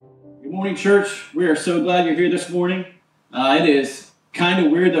Good morning, church. We are so glad you're here this morning. It is kind of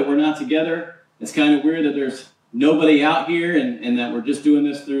weird that we're not together. It's kind of weird that there's nobody out here and that we're just doing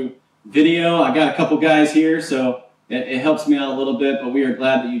this through video. I got a couple guys here, so it helps me out a little bit, but we are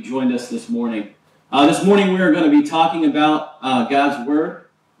glad that you joined us this morning. This morning we are going to be talking about God's Word,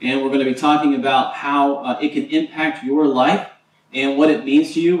 and we're going to be talking about how it can impact your life and what it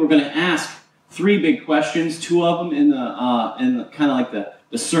means to you. We're going to ask three big questions, two of them in the kind of like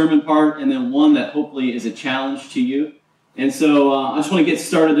the sermon part, and then one that hopefully is a challenge to you. And so I just want to get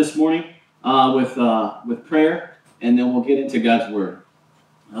started this morning with prayer, and then we'll get into God's Word.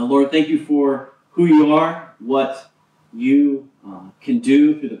 Lord, thank you for who you are, what you can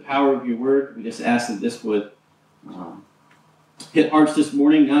do through the power of your Word. We just ask that this would hit hearts this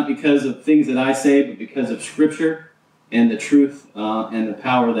morning, not because of things that I say, but because of Scripture and the truth and the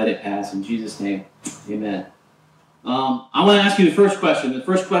power that it has. In Jesus' name, amen. I want to ask you the first question. The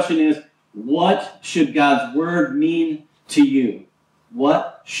first question is, what should God's Word mean to you?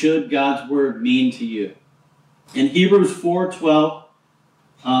 What should God's Word mean to you? In Hebrews 4:12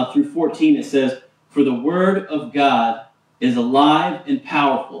 through 14, it says, "For the Word of God is alive and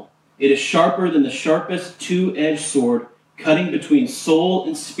powerful. It is sharper than the sharpest two-edged sword, cutting between soul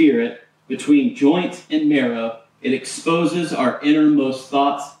and spirit, between joint and marrow. It exposes our innermost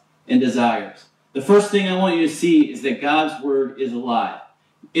thoughts and desires." The first thing I want you to see is that God's Word is alive.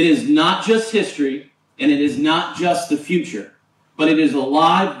 It is not just history, and it is not just the future, but it is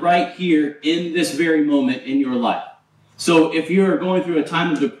alive right here in this very moment in your life. So if you're going through a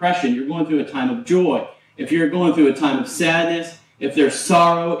time of depression, you're going through a time of joy, if you're going through a time of sadness, if there's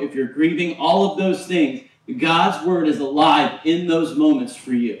sorrow, if you're grieving, all of those things, God's Word is alive in those moments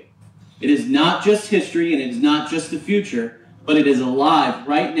for you. It is not just history, and it is not just the future, but it is alive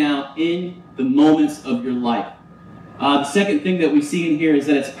right now in the moments of your life. The second thing that we see in here is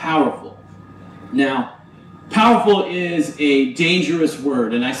that it's powerful. Now, powerful is a dangerous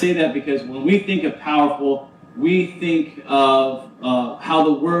word, and I say that because when we think of powerful, we think of how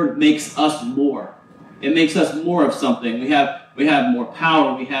the word makes us more. It makes us more of something. We have more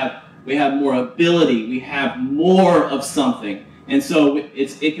power. We have more ability. We have more of something, and so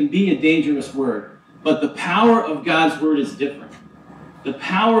it can be a dangerous word. But the power of God's Word is different. The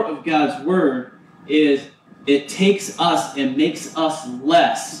power of God's Word is it takes us and makes us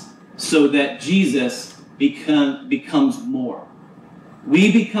less so that Jesus becomes more.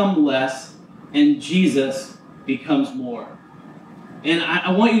 We become less and Jesus becomes more. And I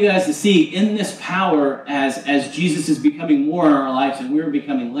want you guys to see in this power as Jesus is becoming more in our lives and we're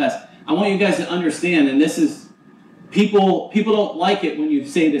becoming less. I want you guys to understand, and this is, people don't like it when you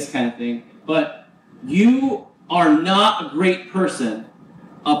say this kind of thing, but you are not a great person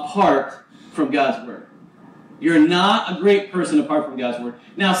apart from God's Word. You're not a great person apart from God's Word.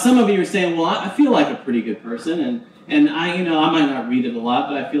 Now, some of you are saying, well, I feel like a pretty good person, and I might not read it a lot,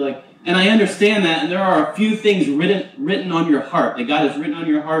 but I feel like, and I understand that, and there are a few things written on your heart, that God has written on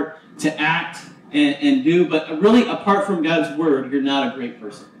your heart to act and do, but really, apart from God's Word, you're not a great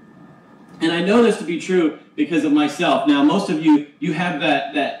person. And I know this to be true because of myself. Now, most of you have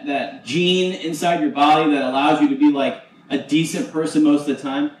that gene inside your body that allows you to be like a decent person most of the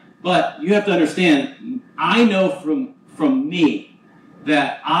time. But you have to understand, I know from me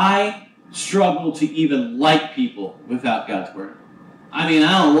that I struggle to even like people without God's Word. I mean,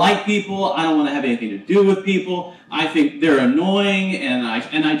 I don't like people. I don't want to have anything to do with people. I think they're annoying, and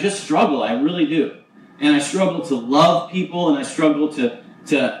I just struggle. I really do. And I struggle to love people, and I struggle to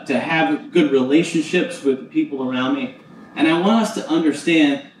have good relationships with the people around me. And I want us to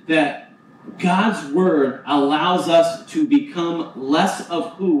understand that God's Word allows us to become less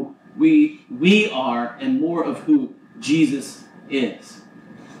of who we are and more of who Jesus is.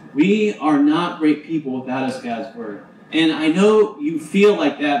 We are not great people without God's Word. And I know you feel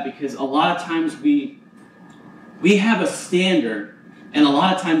like that because a lot of times we have a standard, and a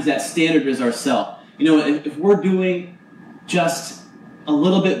lot of times that standard is ourselves. You know, if we're doing just a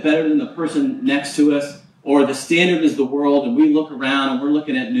little bit better than the person next to us, or the standard is the world, and we look around and we're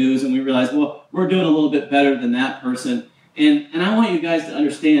looking at news and we realize, well, we're doing a little bit better than that person. And I want you guys to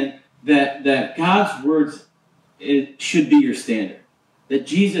understand that God's words, it should be your standard. That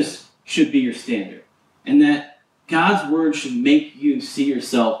Jesus should be your standard. And that God's word should make you see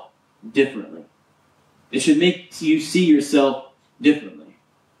yourself differently. It should make you see yourself differently.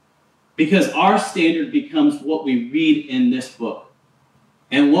 Because our standard becomes what we read in this book.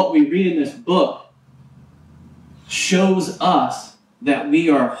 And what we read in this book shows us that we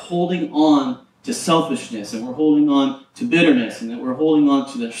are holding on to selfishness, and we're holding on to bitterness, and that we're holding on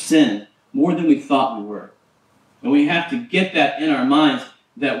to the sin more than we thought we were. And we have to get that in our minds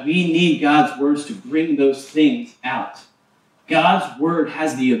that we need God's words to bring those things out. God's word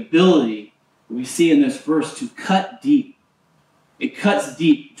has the ability, we see in this verse, to cut deep. It cuts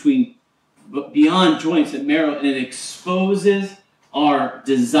deep beyond joints and marrow, and it exposes our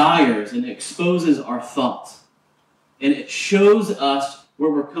desires and it exposes our thoughts. And it shows us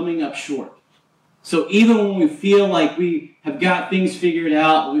where we're coming up short. So even when we feel like we have got things figured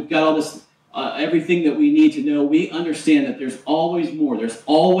out, we've got all this, everything that we need to know, we understand that there's always more. There's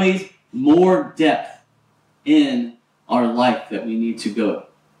always more depth in our life that we need to go.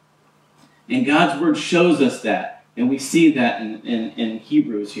 And God's word shows us that. And we see that in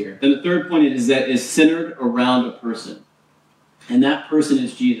Hebrews here. Then the third point is that is centered around a person. And that person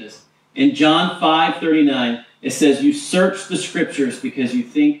is Jesus. In John 5:39, it says, "You search the scriptures because you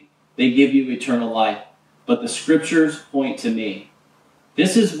think they give you eternal life, but the scriptures point to me."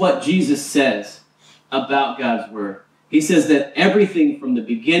 This is what Jesus says about God's word. He says that everything from the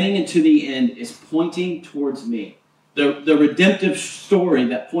beginning and to the end is pointing towards me. The redemptive story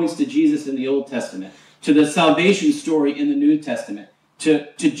that points to Jesus in the Old Testament, to the salvation story in the New Testament, to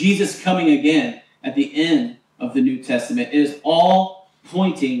Jesus coming again at the end of the New Testament, it is all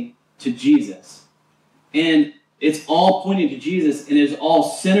pointing to Jesus. And it's all pointing to Jesus, and it is all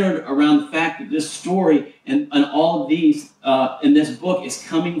centered around the fact that this story and all of these in this book is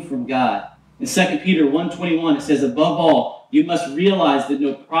coming from God. In 2 Peter 1:21, it says, "Above all, you must realize that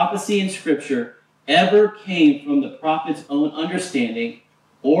no prophecy in Scripture ever came from the prophet's own understanding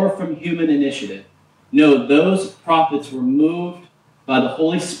or from human initiative. No, those prophets were moved by the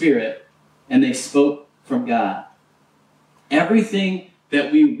Holy Spirit, and they spoke from God." Everything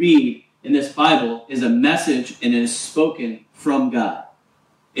that we read in this Bible is a message, and it is spoken from God.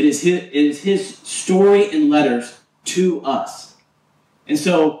 It is his story and letters to us. And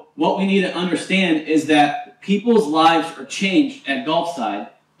so what we need to understand is that people's lives are changed at Gulfside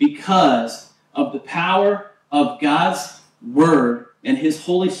because of the power of God's word and his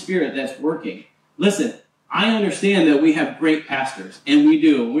Holy Spirit that's working. Listen, I understand that we have great pastors, and we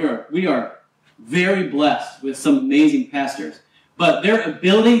do. We are very blessed with some amazing pastors. But their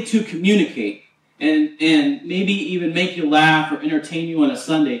ability to communicate and maybe even make you laugh or entertain you on a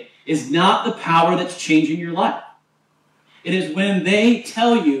Sunday is not the power that's changing your life. It is when they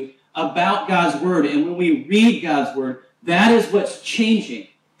tell you about God's word, and when we read God's word, that is what's changing.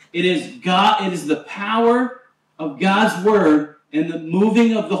 It is God. It is the power of God's word and the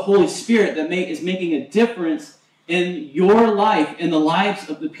moving of the Holy Spirit that is making a difference in your life and the lives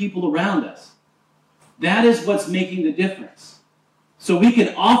of the people around us. That is what's making the difference. So we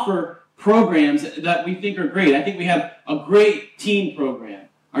can offer programs that we think are great. I think we have a great teen program.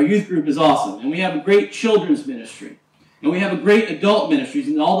 Our youth group is awesome. And we have a great children's ministry. And we have a great adult ministries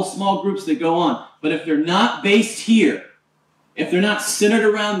and all the small groups that go on. But if they're not based here, if they're not centered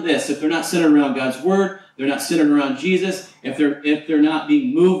around this, if they're not centered around God's word, they're not centered around Jesus, if they're not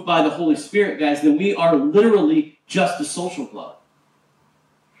being moved by the Holy Spirit, guys, then we are literally just a social club.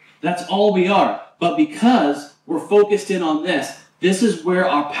 That's all we are. But because we're focused in on this is where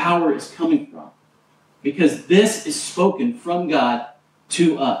our power is coming from. Because this is spoken from God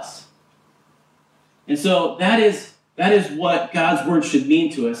to us. And so that is what God's word should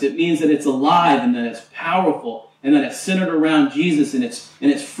mean to us. It means that it's alive and that it's powerful and that it's centered around Jesus and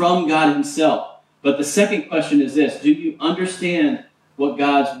it's from God himself. But the second question is this: do you understand what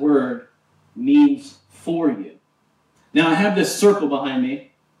God's word means for you? Now I have this circle behind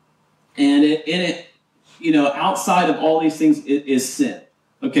me, and in it, outside of all these things is sin.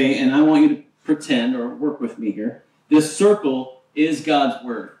 Okay, and I want you to pretend or work with me here. This circle is God's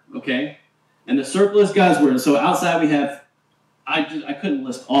word. Okay, and the circle is God's word. And so outside we have, I couldn't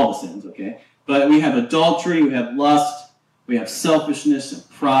list all the sins. Okay, but we have adultery, we have lust, we have selfishness and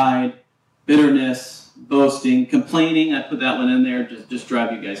pride, bitterness, boasting, complaining. I put that one in there just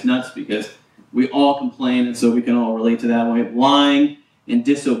drive you guys nuts because we all complain, and so we can all relate to that. We have lying and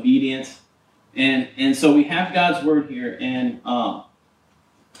disobedience. And so we have God's word here. And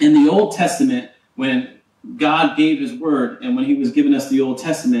in the Old Testament, when God gave his word and when he was giving us the Old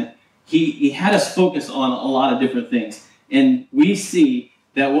Testament, he had us focus on a lot of different things. And we see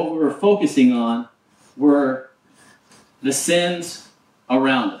that what we were focusing on were the sins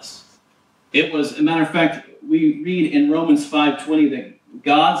around us. It was, a matter of fact, we read in Romans 5:20 that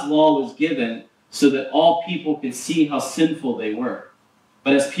God's law was given so that all people could see how sinful they were.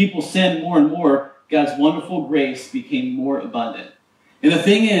 But as people sinned more and more, God's wonderful grace became more abundant. And the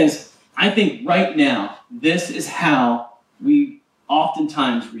thing is, I think right now, this is how we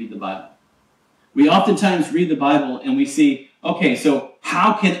oftentimes read the Bible. We oftentimes read the Bible and we see, okay, so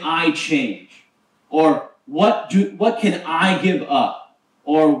how can I change? Or what can I give up?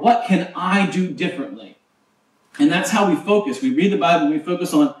 or what can I do differently? And that's how we focus. We read the Bible and we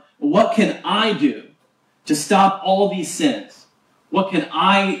focus on what can I do to stop all these sins? What can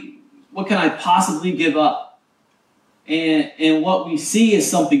I possibly give up? And what we see is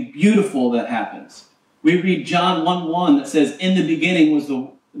something beautiful that happens. We read John 1:1 that says, in the beginning was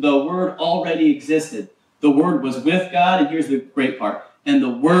the Word already existed. The Word was with God, and here's the great part, and the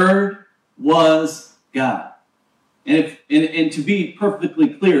Word was God. And to be perfectly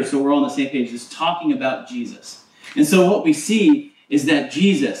clear, so we're all on the same page, is talking about Jesus. And so what we see is that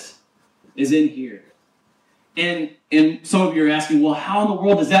Jesus is in here. And some of you are asking, well, how in the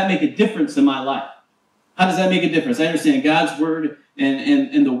world does that make a difference in my life? How does that make a difference? I understand God's Word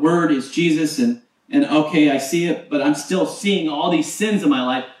and the Word is Jesus, and okay, I see it, but I'm still seeing all these sins in my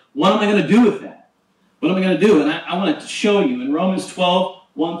life. What am I going to do with that? What am I going to do? And I want to show you in Romans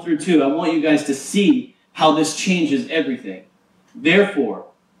 12:1-2, I want you guys to see how this changes everything. Therefore,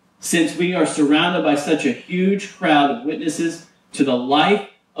 since we are surrounded by such a huge crowd of witnesses to the life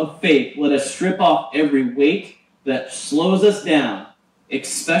of faith, let us strip off every weight that slows us down,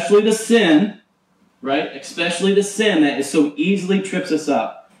 especially the sin, right? Especially the sin that so easily trips us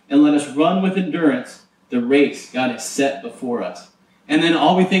up, and let us run with endurance the race God has set before us. And then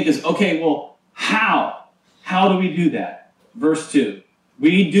all we think is, okay, well, how? How do we do that? Verse 2,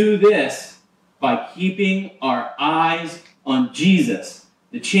 we do this by keeping our eyes on Jesus,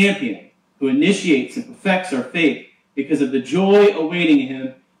 the champion, who initiates and perfects our faith. Because of the joy awaiting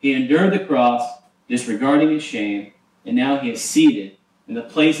him, he endured the cross, disregarding his shame, and now he is seated in the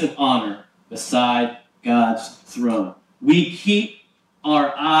place of honor beside God's throne. We keep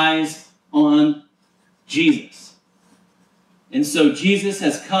our eyes on Jesus. And so Jesus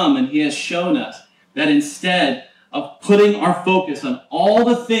has come and he has shown us that instead of putting our focus on all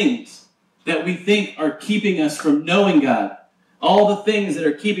the things that we think are keeping us from knowing God, all the things that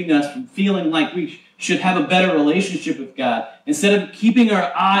are keeping us from feeling like we should have a better relationship with God, instead of keeping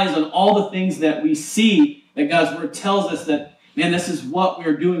our eyes on all the things that we see that God's Word tells us that, man, this is what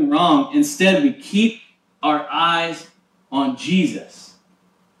we're doing wrong, instead we keep our eyes on Jesus.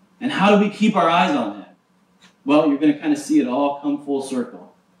 And how do we keep our eyes on him? Well, you're going to kind of see it all come full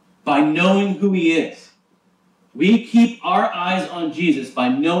circle. By knowing who he is. We keep our eyes on Jesus by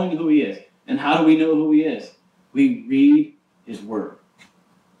knowing who he is. And how do we know who he is? We read his Word.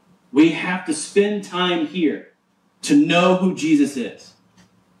 We have to spend time here to know who Jesus is.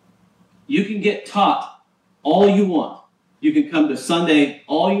 You can get taught all you want. You can come to Sunday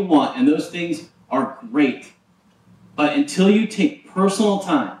all you want, and those things are great. But until you take personal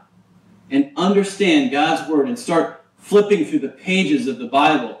time and understand God's Word and start flipping through the pages of the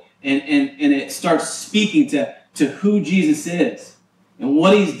Bible and it starts speaking to who Jesus is and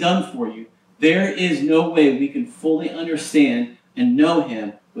what he's done for you, there is no way we can fully understand and know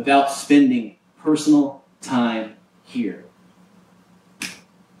him without spending personal time here.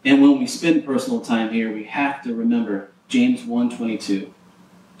 And when we spend personal time here, we have to remember James 1:22.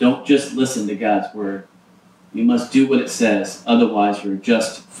 Don't just listen to God's Word. You must do what it says, otherwise you're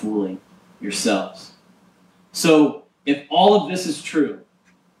just fooling yourselves. So, if all of this is true,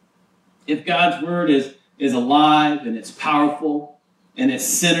 if God's Word is alive and it's powerful and it's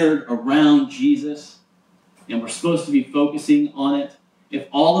centered around Jesus, and we're supposed to be focusing on it, if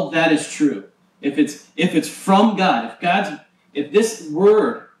all of that is true, if it's from God, if this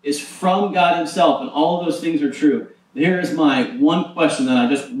Word is from God himself and all of those things are true, here is my one question that I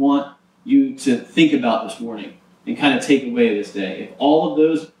just want you to think about this morning and kind of take away this day. If all of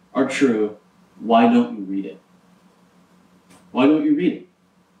those are true, why don't you read it? Why don't you read it?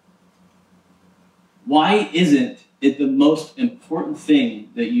 Why isn't it the most important thing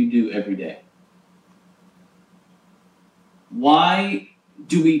that you do every day? Why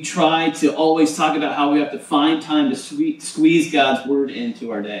do we try to always talk about how we have to find time to squeeze God's Word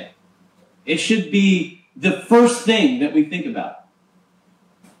into our day? It should be the first thing that we think about.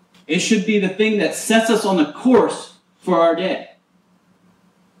 It should be the thing that sets us on the course for our day.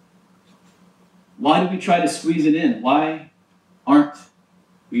 Why do we try to squeeze it in? Why aren't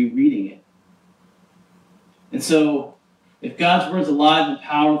we reading it? And so, if God's Word is alive and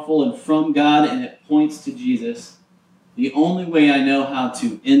powerful and from God and it points to Jesus, the only way I know how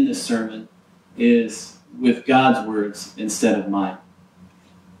to end this sermon is with God's words instead of mine.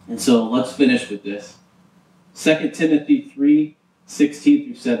 And so let's finish with this. 2 Timothy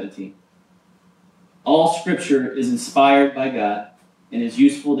 3:16-17. All Scripture is inspired by God and is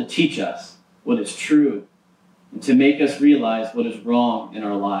useful to teach us what is true and to make us realize what is wrong in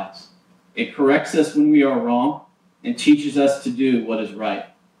our lives. It corrects us when we are wrong and teaches us to do what is right.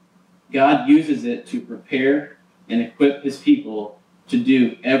 God uses it to prepare and equip his people to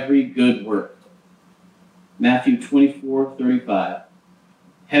do every good work. Matthew 24:35.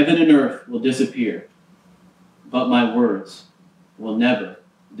 Heaven and earth will disappear, but my words will never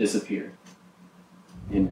disappear.